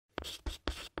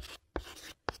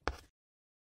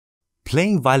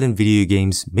Playing violent video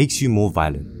games makes you more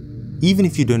violent. Even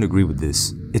if you don't agree with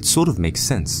this, it sort of makes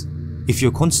sense. If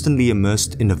you're constantly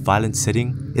immersed in a violent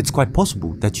setting, it's quite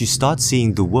possible that you start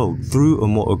seeing the world through a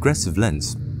more aggressive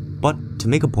lens. But to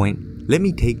make a point, let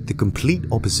me take the complete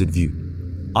opposite view.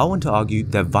 I want to argue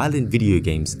that violent video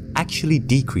games actually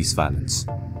decrease violence.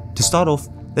 To start off,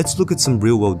 let's look at some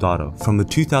real-world data from a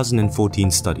 2014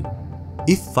 study.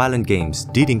 If violent games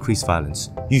did increase violence,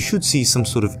 you should see some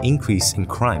sort of increase in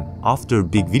crime after a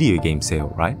big video game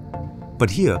sale, right?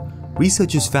 But here,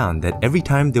 researchers found that every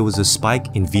time there was a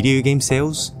spike in video game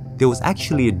sales, there was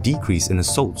actually a decrease in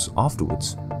assaults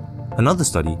afterwards. Another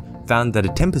study found that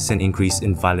a 10% increase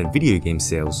in violent video game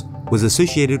sales was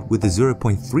associated with a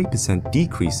 0.3%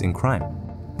 decrease in crime.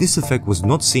 This effect was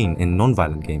not seen in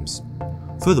non-violent games.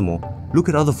 Furthermore, look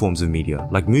at other forms of media,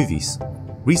 like movies.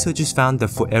 Researchers found that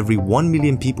for every 1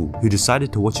 million people who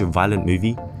decided to watch a violent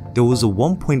movie, there was a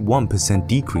 1.1%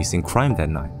 decrease in crime that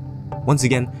night. Once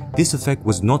again, this effect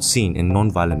was not seen in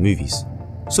non-violent movies.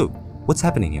 So, what's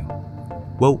happening here?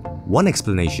 Well, one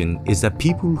explanation is that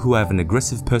people who have an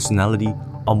aggressive personality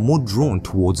are more drawn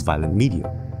towards violent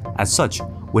media. As such,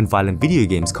 when violent video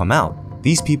games come out,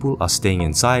 these people are staying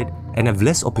inside and have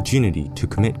less opportunity to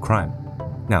commit crime.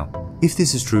 Now, if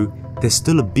this is true, there's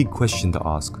still a big question to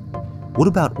ask. What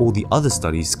about all the other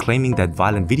studies claiming that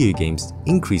violent video games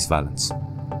increase violence?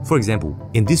 For example,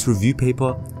 in this review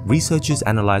paper, researchers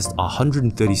analyzed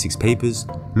 136 papers,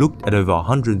 looked at over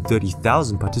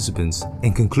 130,000 participants,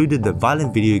 and concluded that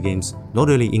violent video games not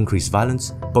only increase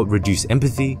violence, but reduce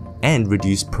empathy and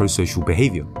reduce prosocial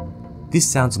behavior. This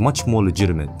sounds much more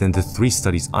legitimate than the 3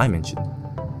 studies I mentioned.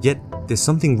 Yet, there's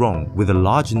something wrong with a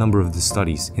large number of the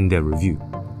studies in their review.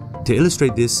 To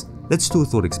illustrate this, let's do a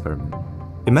thought experiment.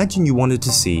 Imagine you wanted to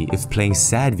see if playing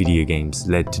sad video games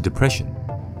led to depression.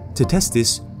 To test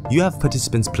this, you have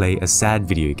participants play a sad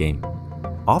video game.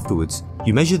 Afterwards,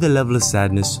 you measure their level of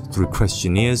sadness through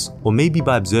questionnaires or maybe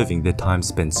by observing their time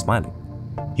spent smiling.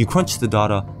 You crunch the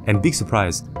data and, big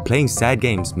surprise, playing sad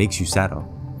games makes you sadder.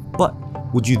 But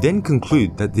would you then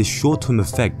conclude that this short-term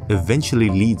effect eventually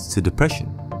leads to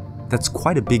depression? That's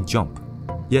quite a big jump.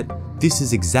 Yet, this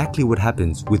is exactly what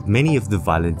happens with many of the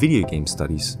violent video game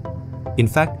studies. In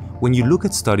fact, when you look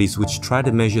at studies which try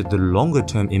to measure the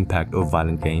longer-term impact of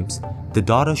violent games, the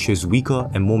data shows weaker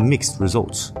and more mixed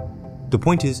results. The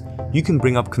point is, you can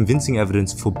bring up convincing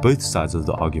evidence for both sides of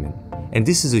the argument, and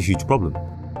this is a huge problem.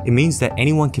 It means that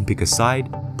anyone can pick a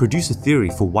side, produce a theory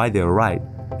for why they are right,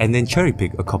 and then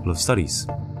cherry-pick a couple of studies.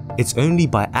 It's only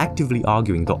by actively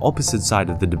arguing the opposite side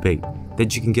of the debate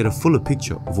that you can get a fuller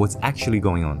picture of what's actually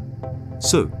going on.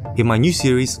 So, in my new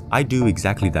series, I do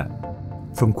exactly that.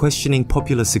 From questioning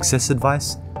popular success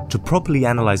advice to properly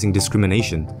analyzing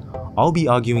discrimination, I'll be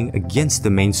arguing against the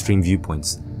mainstream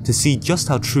viewpoints to see just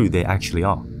how true they actually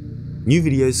are. New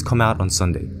videos come out on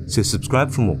Sunday, so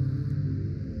subscribe for more.